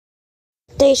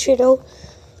today's video,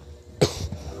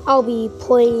 I'll be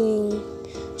playing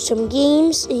some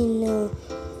games in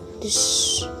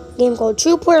this game called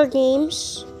Two Player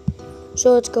Games.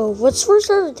 So let's go. Let's first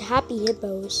start with Happy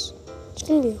Hippos. It's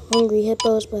gonna be Hungry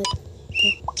Hippos, but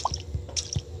yeah.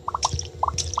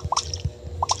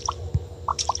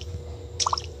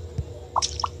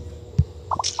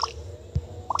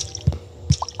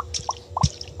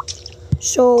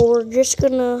 So we're just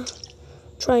gonna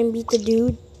try and beat the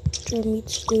dude.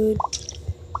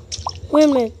 Wait a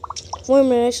minute, I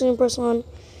accidentally pressed on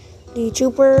the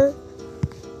Trooper.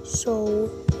 So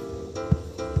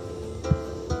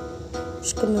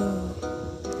just gonna.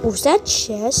 Oh, is that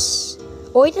chess?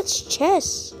 Oh wait, that's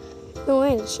chess. No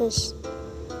way, that's chess.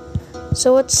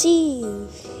 So let's see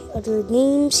other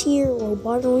games here.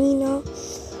 Robot Arena.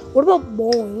 What about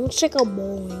bowling? Let's check out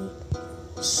bowling.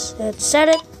 Set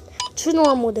it to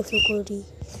normal difficulty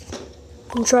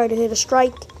and try to hit a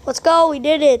strike. Let's go, we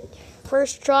did it.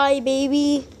 First try,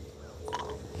 baby.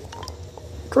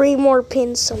 3 more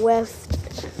pins left.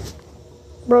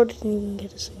 Bro didn't even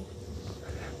get a single.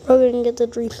 Bro didn't get the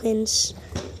 3 pins.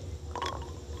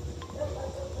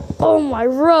 Oh my,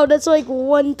 bro, that's like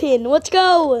 1 pin. Let's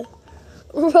go.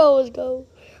 Bro, let's go.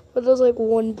 But there's like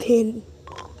 1 pin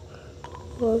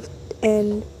left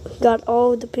and got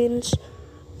all of the pins.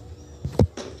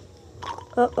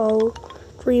 Uh-oh.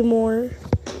 3 more.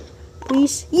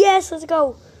 Please. Yes, let's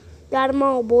go. Got them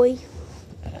all, boy.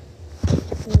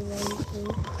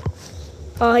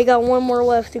 Oh, he got 1 more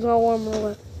left.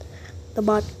 The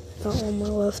bot got 1 more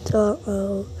left.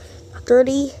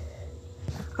 30.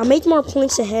 I'll make more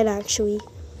points ahead, actually.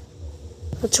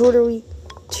 Let's order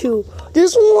 2.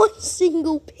 There's 1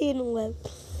 single pin left.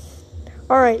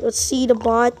 Alright, let's see the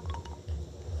bot.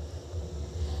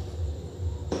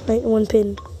 Right, 1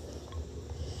 pin.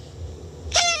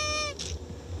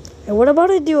 And what about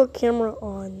I do a camera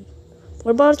on?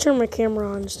 What about I turn my camera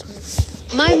on this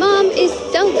time? My mom is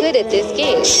so good at this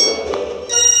game.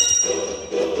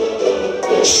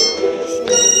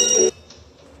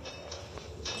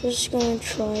 Just gonna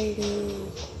try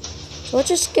to. So let's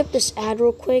just skip this ad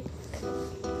real quick.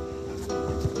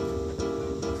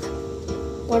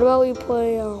 What about we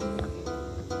play?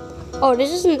 Oh,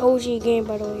 this is an OG game,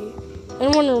 by the way.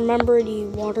 Anyone remember the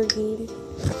water game?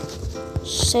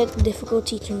 Set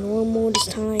difficulty to normal this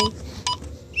time.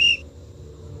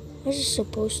 What's it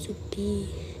supposed to be?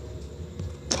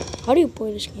 How do you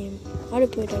play this game? How do you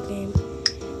play that game?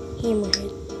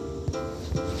 Hammerhead.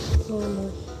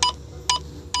 Normal.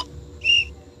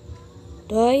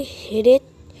 Do I hit it?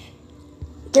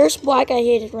 There's black, I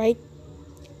hit it, right?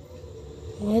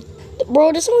 What?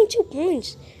 Bro, there's only 2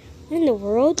 points. What in the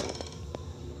world?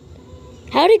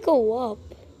 How'd it go up?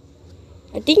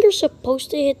 I think you're supposed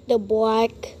to hit the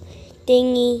black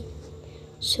thingy.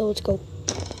 So let's go.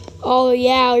 Oh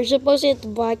yeah, you're supposed to hit the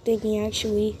black thingy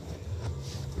actually.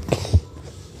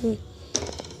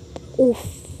 Oof.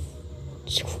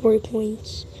 It's 40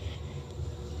 points.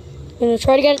 I'm gonna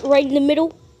try to get it right in the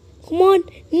middle. Come on.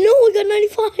 No, I got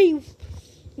 95.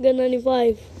 I got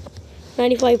 95.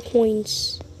 95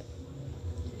 points.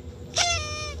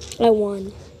 I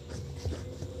won.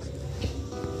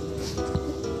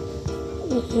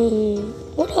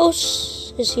 What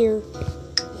else is here?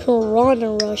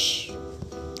 Piranha Rush.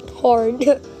 Hard.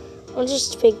 I'll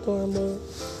just pick normal.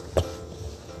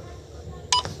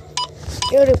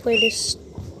 I already played this.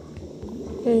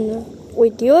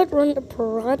 Wait, do you run the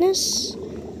piranhas?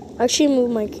 I actually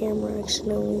moved my camera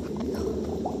accidentally.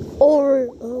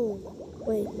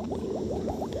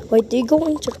 Wait, do you go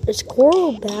into... Is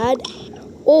coral bad?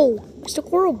 Oh, is the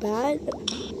coral bad?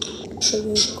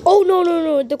 Oh, no,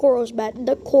 the coral is bad.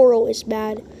 The coral is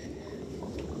bad.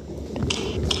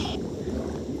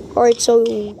 Alright, so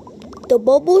the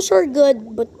bubbles are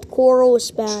good, but coral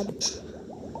is bad.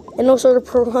 And also the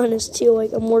piranhas too.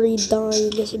 Like, I'm already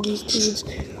dying because of these dudes.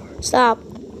 Stop.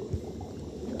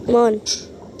 Come on.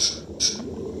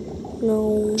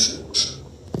 No.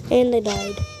 And they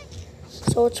died.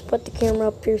 So let's put the camera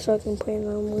up here so I can play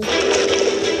normally.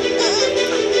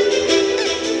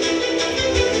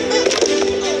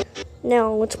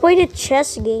 Now, let's play the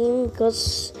chess game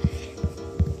because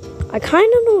I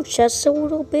kind of know chess a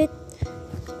little bit.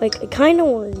 Like, I kind of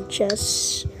learned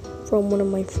chess from one of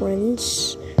my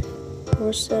friends.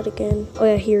 What's that again? Oh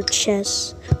yeah, here,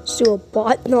 chess. Let's do a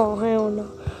bot. No, I don't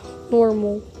know.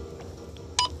 Normal.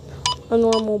 A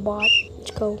normal bot.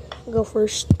 Let's go. I'll go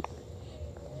first.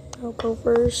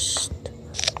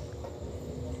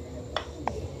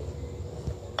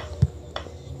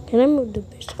 Can I move the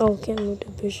bishop? Oh, can't move the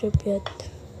bishop yet.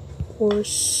 Or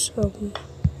some.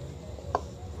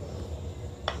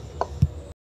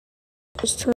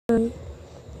 This turn.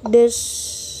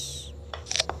 This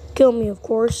kill me, of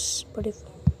course. But if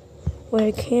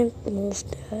I can't move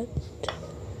that.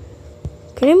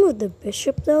 Can I move the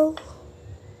bishop though?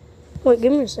 Wait,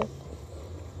 give me a sec.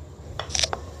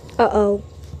 Uh-oh.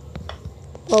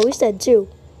 Oh, he's dead too.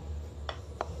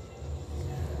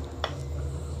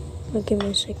 Oh, give me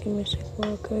a sec,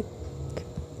 real quick.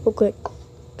 Real quick.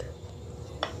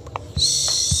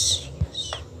 Yes.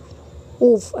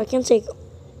 Oof, I can take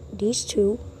these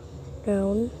two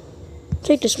down.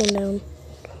 Take this one down.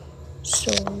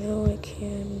 So now I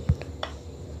can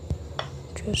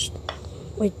just...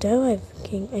 Wait, do I have a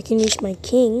king? I can use my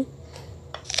king.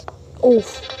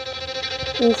 Oof.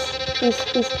 Oof,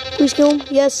 oof, oof. Please kill him.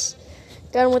 Yes.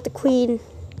 Got him with the queen.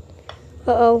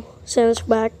 Uh-oh. Send us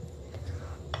back.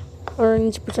 Or I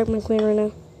need to protect my queen right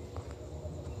now.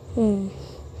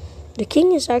 The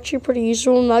king is actually pretty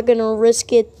useful. I'm not gonna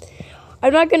risk it.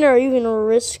 I'm not gonna even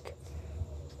risk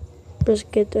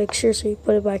it. Like, seriously,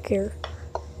 put it back here.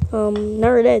 Now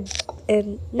we're dead.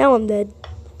 And now I'm dead.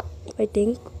 I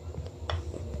think.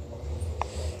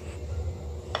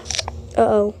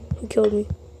 Uh-oh. He killed me.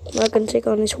 I'm not gonna take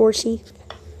on his horsey.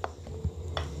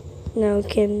 Now I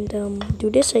can do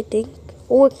this, I think.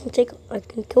 Oh, I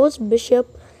can kill his bishop.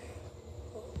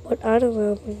 But I don't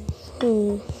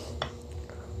know.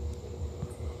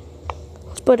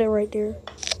 Let's put it right there.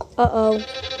 Uh-oh.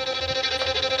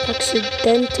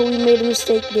 Accidentally made a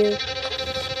mistake there.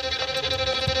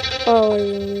 Oh, I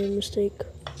made a mistake.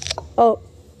 Oh,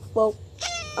 well,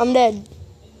 I'm dead.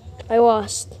 I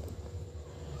lost.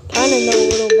 Kinda know a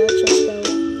little about chess though.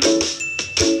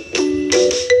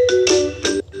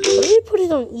 What if we put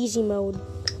it on easy mode?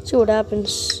 See what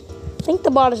happens. I think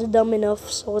the bot is dumb enough,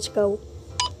 so let's go.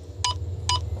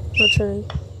 Our turn.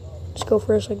 Let's go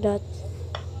first like that.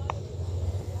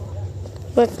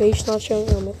 My face not showing.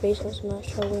 No, my face is not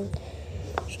showing.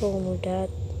 So I'll move that.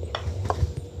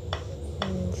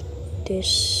 Move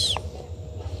this.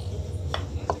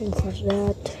 Move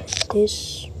that.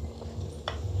 This.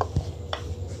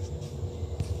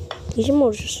 Easy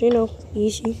mode is just,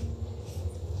 easy.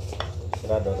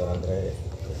 Sarado to, Andre.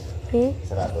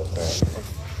 Sarado, Andre.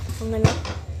 Ang gana.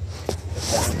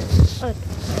 Ay.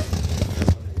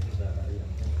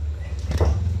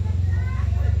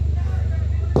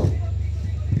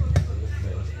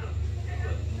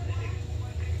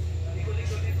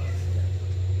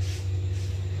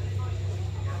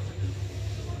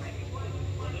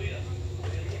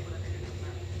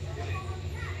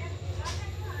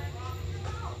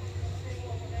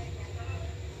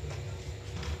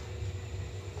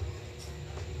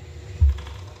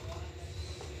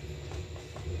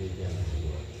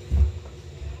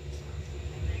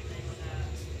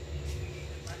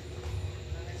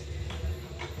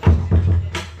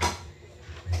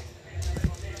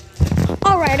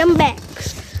 Alright, I'm back.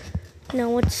 Now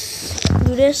let's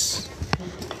do this.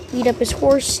 Beat up his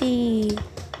horsey.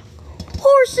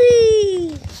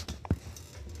 Horsey!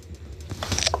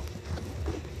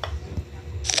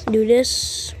 Do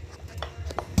this.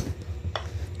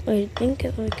 I think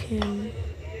if I can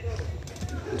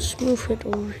just move it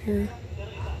over here.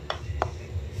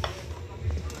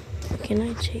 Can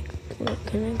I take, what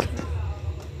can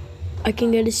I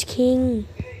can get his king.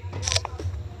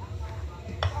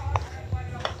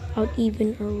 Without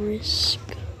even a risk.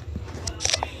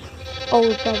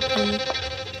 Oh,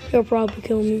 he'll probably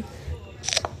kill me.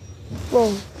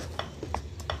 Bro,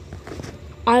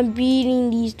 I'm beating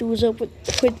these dudes up with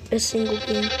a single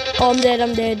king. Oh, I'm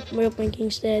dead. My opening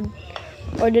king's dead.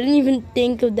 Or I didn't even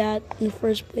think of that in the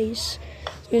first place.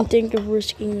 Didn't think of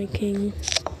risking my king.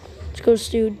 Let's go,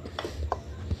 dude.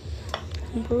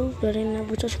 Prove that I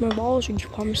never touch my balls, would you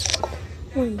promise?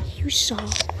 When you saw.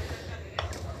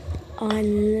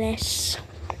 Unless.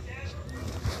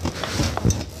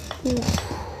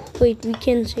 Wait, we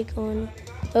can take on.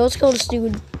 Let's go, this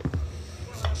dude.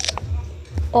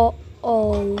 Oh.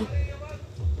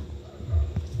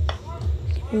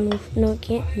 Can I move? No, I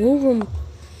can't move him.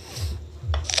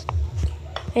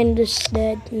 And this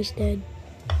dead. He's dead.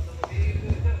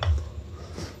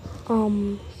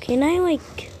 Can I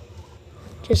like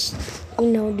just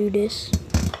do this?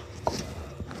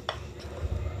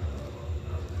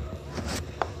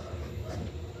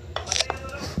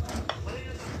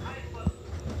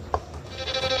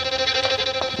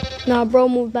 Nah, bro,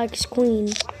 move back his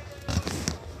queen.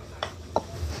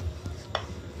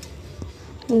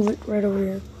 Move it right over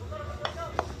here.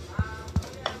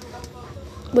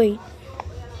 Wait.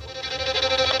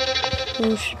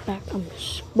 Move it back.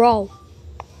 Bro.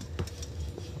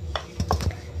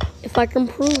 If I can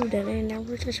prove that I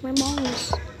never touched my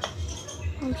balls,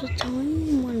 I'm just telling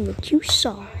you what you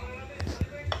saw.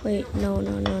 Wait, no.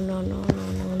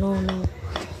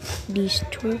 These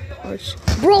two parts.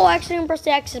 Bro, I accidentally pressed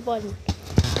the X button.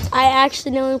 I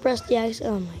accidentally pressed the X.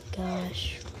 Oh my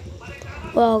gosh.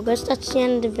 Well, guys, that's the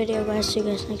end of the video, guys. See you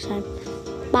guys next time.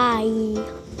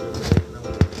 Bye.